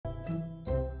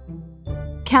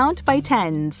Count by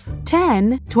tens.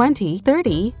 10, 20,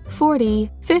 30, 40,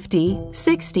 50,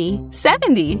 60,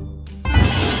 70.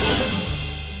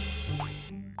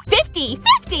 50,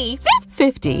 50,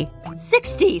 50.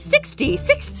 60, 60,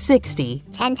 60. 60.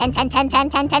 10, 10, 10, 10, 10,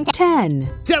 10, 10, 10. 10.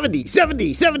 70,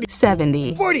 70, 70.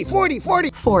 70. 40, 40,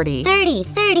 40. 40. 30,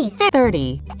 30, 30.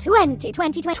 30. 20,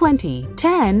 20, 20. 20.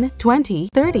 10, 20,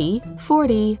 30,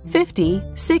 40, 50,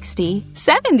 60,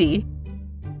 70.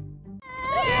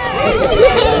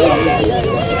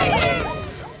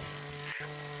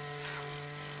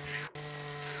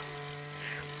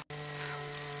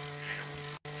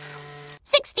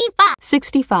 Sixty-five.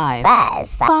 65.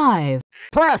 5.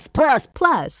 Plus, plus.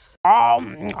 Plus.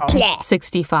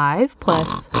 65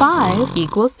 plus 5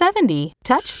 equals 70.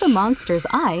 Touch the monster's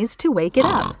eyes to wake it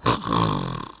up.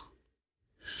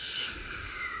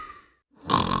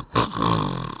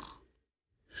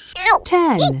 Ow.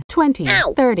 10, 20,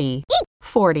 Ow. 30,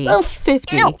 40, Oof.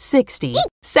 50, Ow. 60,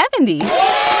 70.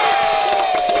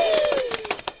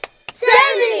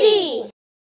 70.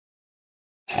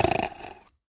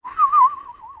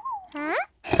 Huh?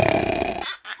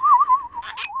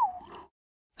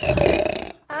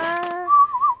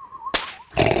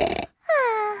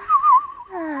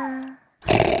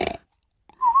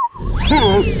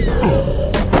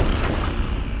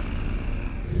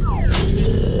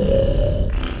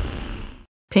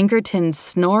 Pinkerton's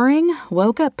snoring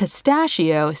woke up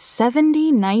Pistachio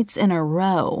 70 nights in a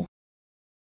row.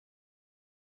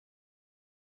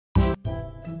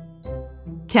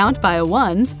 Count by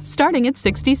ones starting at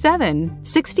 67.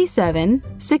 67,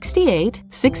 68,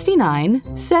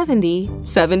 69, 70,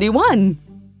 71.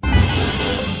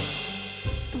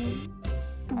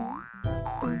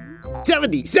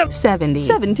 70, 70,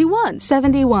 71,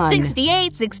 71,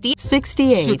 68, 60.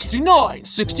 68, 69,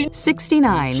 60,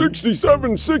 69,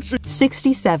 67, 60.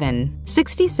 67,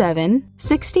 67,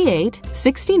 68,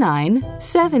 69,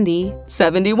 70,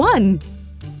 71.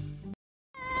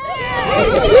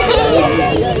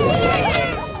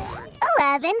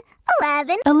 11,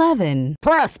 11. 11.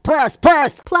 plus, plus,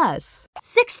 plus. Plus.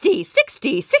 60,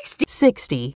 60, 60.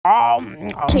 60.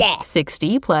 Plus.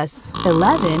 60 plus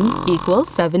 11 equals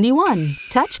 71.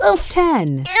 Touch. Oof.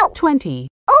 10, Ow. 20,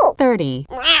 Oh. 30,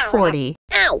 40,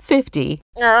 Ow. 50,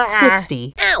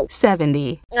 60, Ow.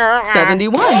 70,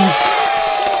 71.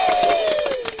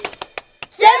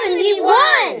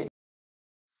 71.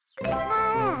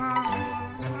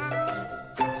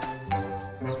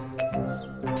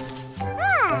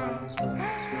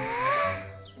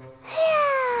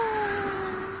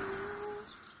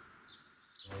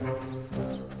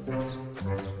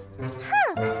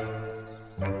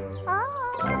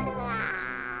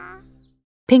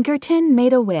 Pinkerton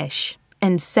made a wish,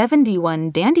 and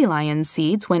 71 dandelion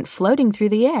seeds went floating through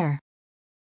the air.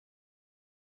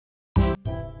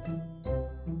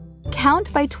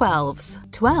 Count by 12s.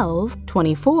 12,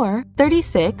 24,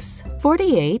 36,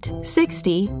 48,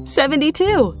 60,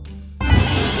 72.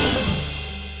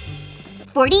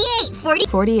 48, 40.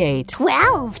 48.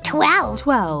 12, 12.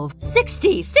 12.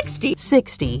 60, 60.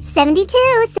 60.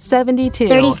 72. 72.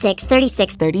 36,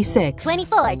 36. 36.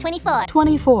 24, 24.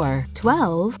 24,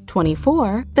 12,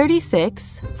 24,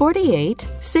 36, 48,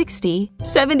 60,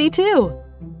 72.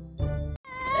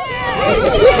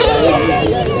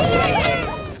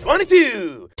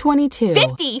 22. 22.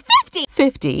 50, 50.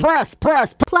 50. Plus,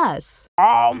 plus. Plus.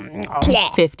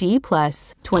 Plus. 50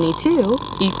 plus 22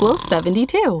 equals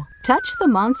 72. Touch the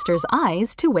monster's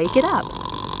eyes to wake it up.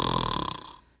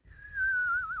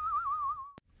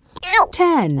 Ow.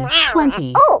 10,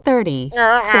 20, Oh. 30,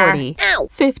 40, Ow.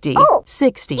 50, Oh.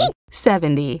 60,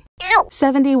 70, Ow.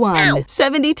 71, Ow.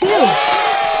 72.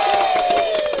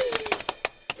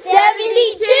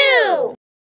 72.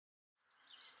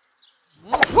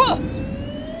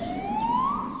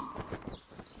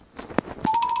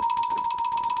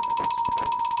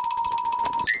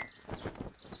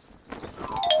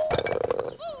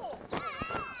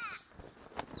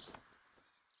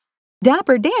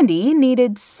 Dapper Dandy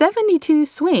needed 72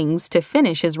 swings to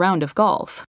finish his round of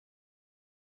golf.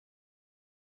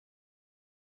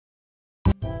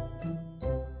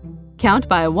 Count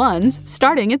by ones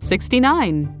starting at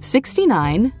 69.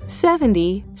 69,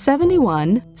 70,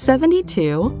 71,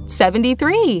 72,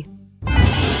 73.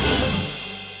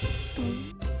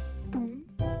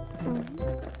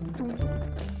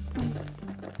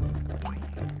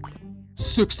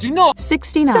 69,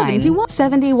 69, 71,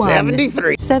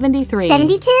 71, 73. 73,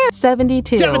 72.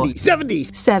 72, 70, 70.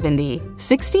 70,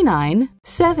 69,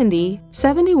 70,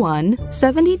 71,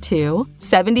 72,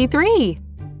 73.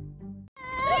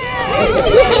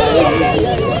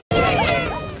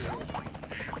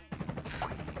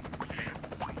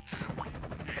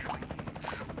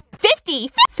 50.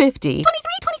 50.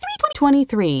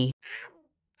 23.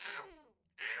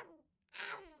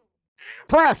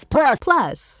 Plus.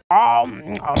 Plus.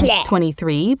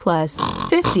 23 plus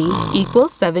 50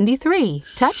 equals 73.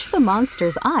 Touch the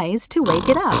monster's eyes to wake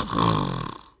it up.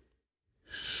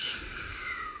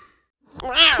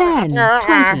 10,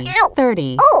 20,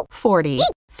 30, 40,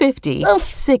 50,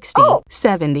 60,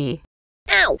 70,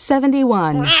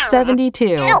 71,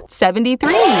 72,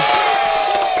 73.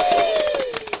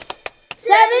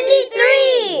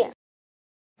 73!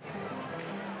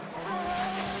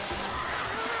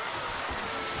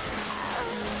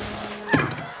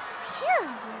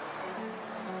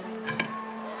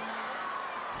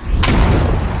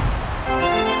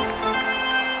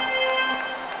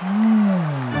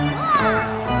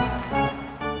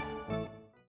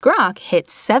 Grok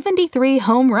hit 73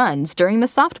 home runs during the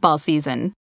softball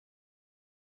season.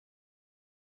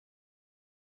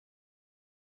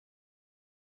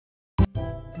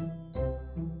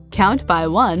 Count by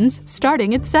ones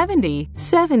starting at 70.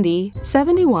 70,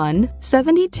 71,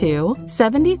 72,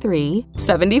 73,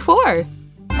 74.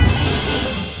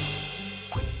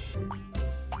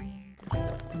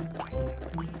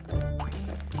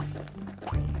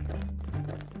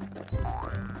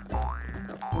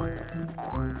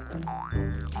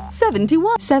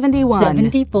 71,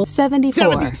 74,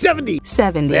 74, 70.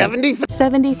 73,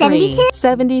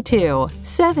 72,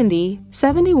 70,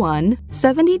 71,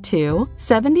 72,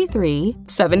 73,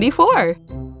 74.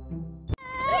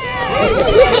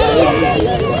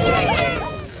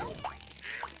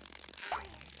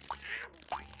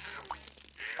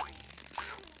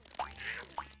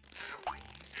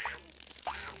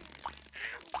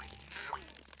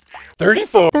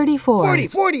 34. 34.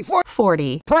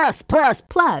 40.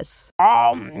 Plus.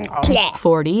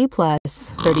 40 plus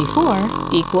 34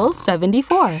 equals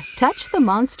 74. Touch the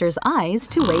monster's eyes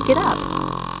to wake it up.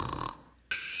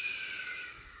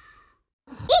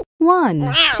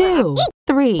 1, 2,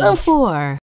 3,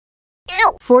 4.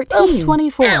 14,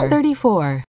 24,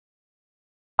 34.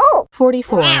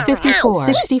 44, 54,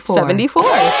 64, 74.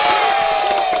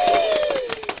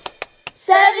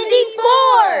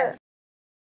 74!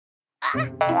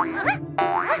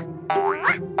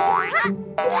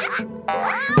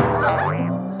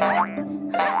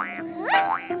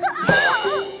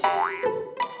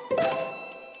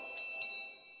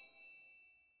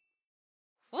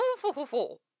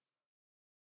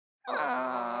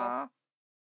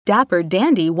 Dapper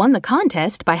Dandy won the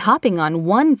contest by hopping on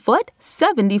 1 foot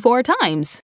 74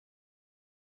 times.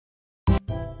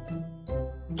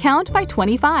 Count by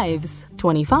 25s.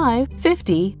 25,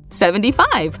 50,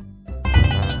 75.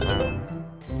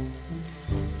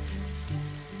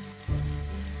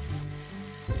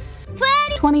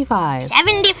 25,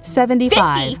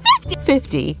 75,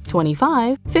 50,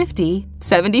 25, 50,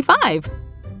 75.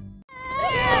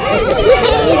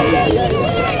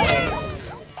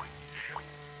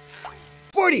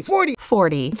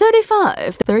 40,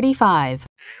 35.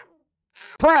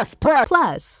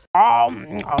 Plus.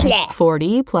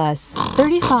 40 plus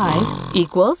 35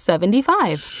 equals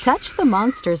 75. Touch the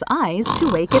monster's eyes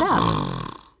to wake it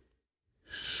up.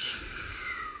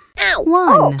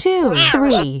 1, 2,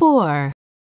 3, 4,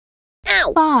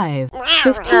 5,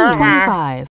 15,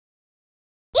 25,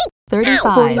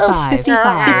 35,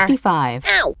 55, 65,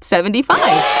 75.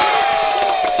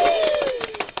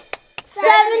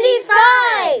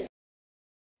 75!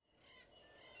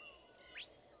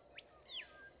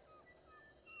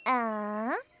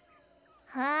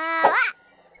 Huh?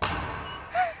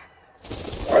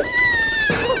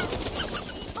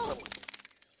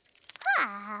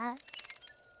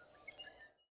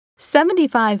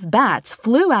 75 bats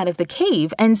flew out of the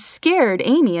cave and scared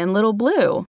Amy and Little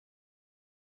Blue.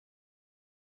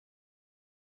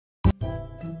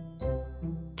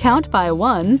 Count by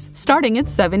ones starting at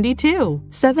 72.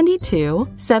 72,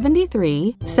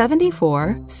 73,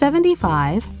 74,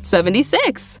 75,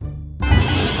 76.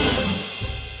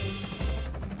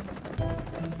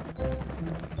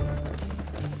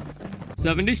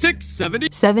 76, 70,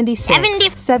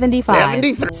 76,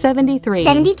 75, 73,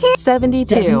 72,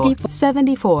 72,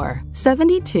 74,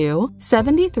 72,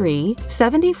 73,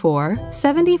 74,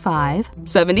 75,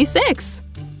 76.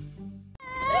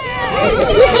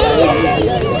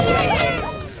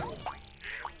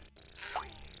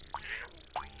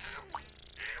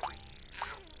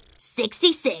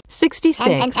 66.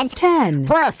 66. 10.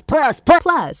 Plus.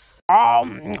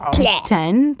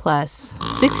 10 plus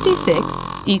 66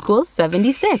 equals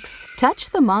 76. Touch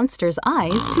the monster's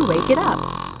eyes to wake it up.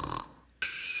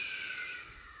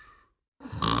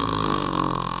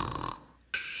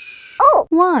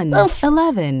 1,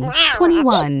 11,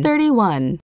 21,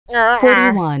 31,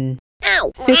 41,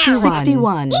 51,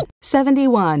 61,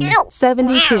 71,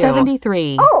 72,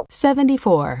 73,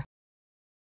 74,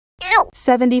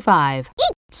 75,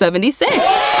 76.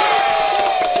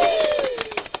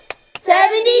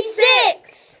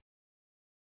 76.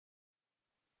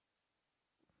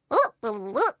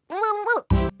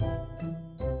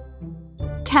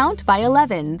 Count by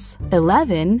 11s.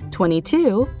 11,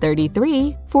 22,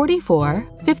 33, 44,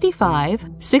 55,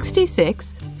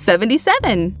 66,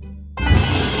 77.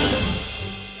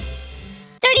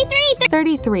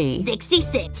 33,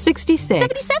 66.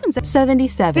 66,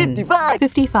 77, 55,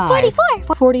 55,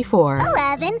 44,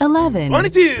 11,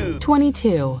 22,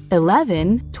 22,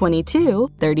 11,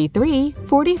 22, 33,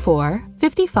 44,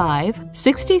 55,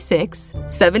 66,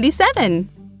 77.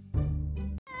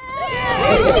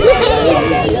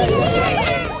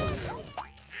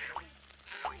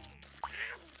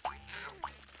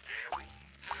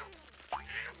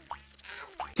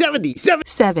 77.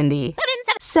 70.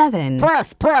 7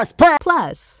 Plus.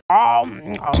 plus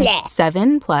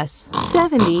 7 plus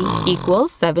 70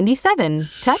 equals 77.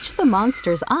 Touch the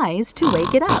monster's eyes to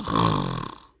wake it up.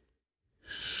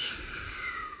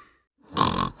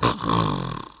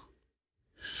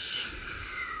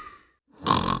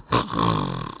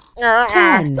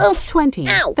 10, 20,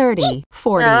 30,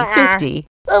 40, 50,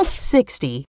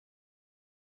 60,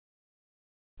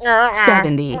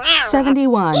 70,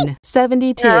 71,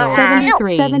 72,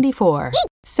 73, 74,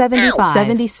 75,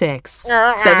 76,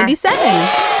 77.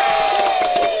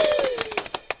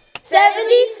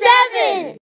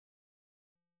 77.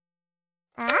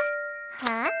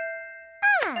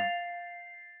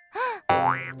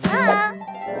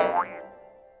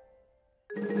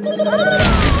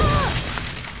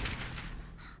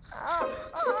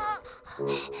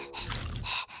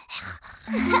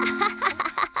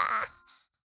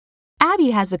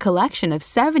 Abby has a collection of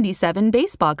 77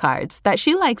 baseball cards that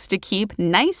she likes to keep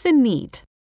nice and neat.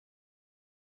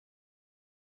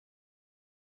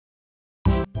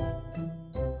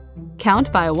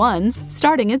 Count by ones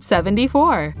starting at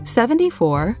 74.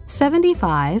 74,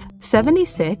 75,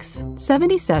 76,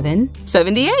 77,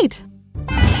 78.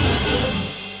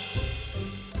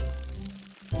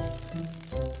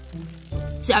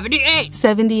 78.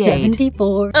 78.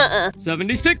 74.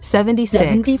 76.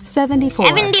 76, 74,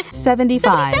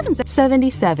 75,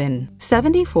 77,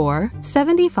 74,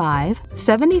 75,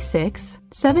 76,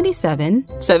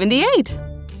 77, 78.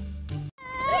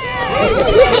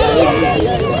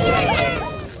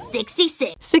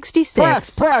 66.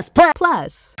 66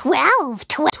 plus 12.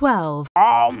 12.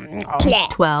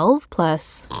 12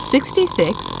 plus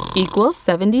 66 equals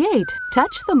 78.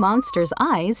 Touch the monster's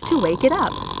eyes to wake it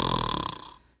up.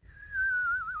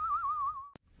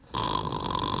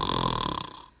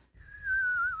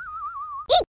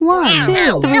 1,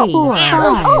 2, 3, 4,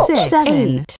 5, 6,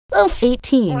 7,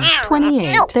 18,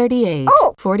 28, 38,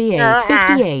 48,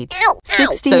 58,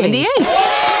 68.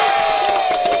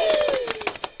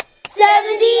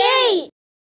 78.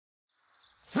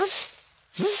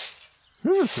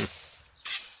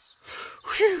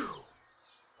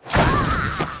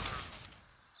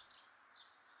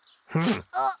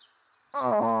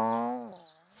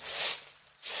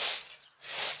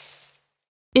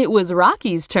 It was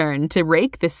Rocky's turn to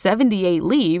rake the 78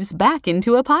 leaves back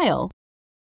into a pile.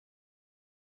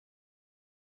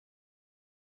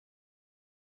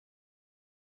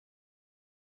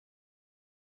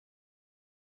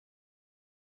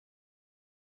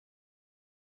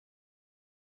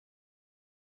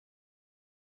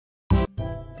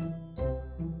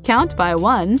 Count by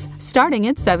ones starting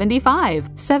at 75.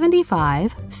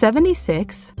 75,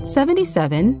 76,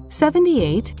 77,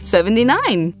 78,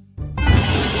 79.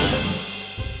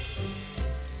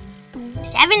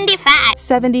 75.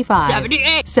 75,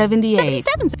 78. 78,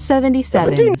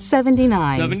 77,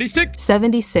 79, 76.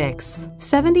 76,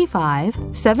 75,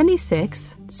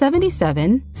 76,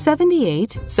 77,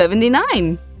 78,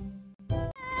 79.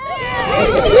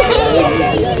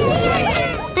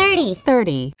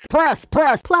 30 Plus.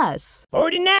 plus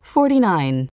 49.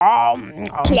 49.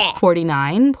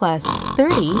 49 plus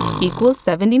 30 equals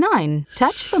 79.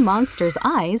 Touch the monster's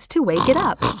eyes to wake it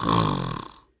up.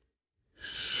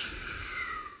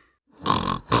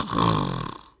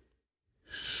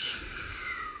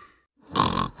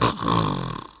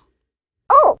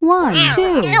 1,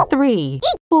 2, 3,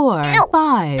 4,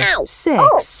 5, 6,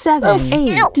 7,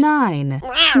 8, 9,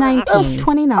 19,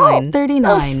 29,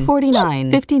 39,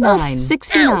 49, 59,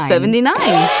 69, 79.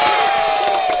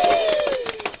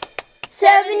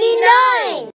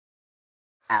 79.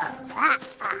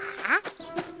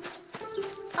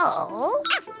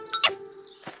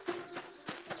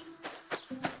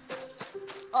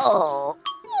 Oh.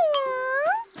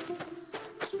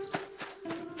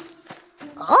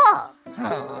 Oh.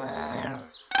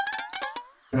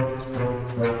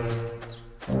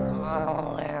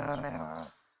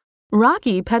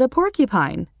 Rocky pet a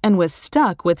porcupine and was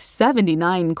stuck with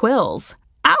 79 quills.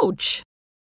 Ouch!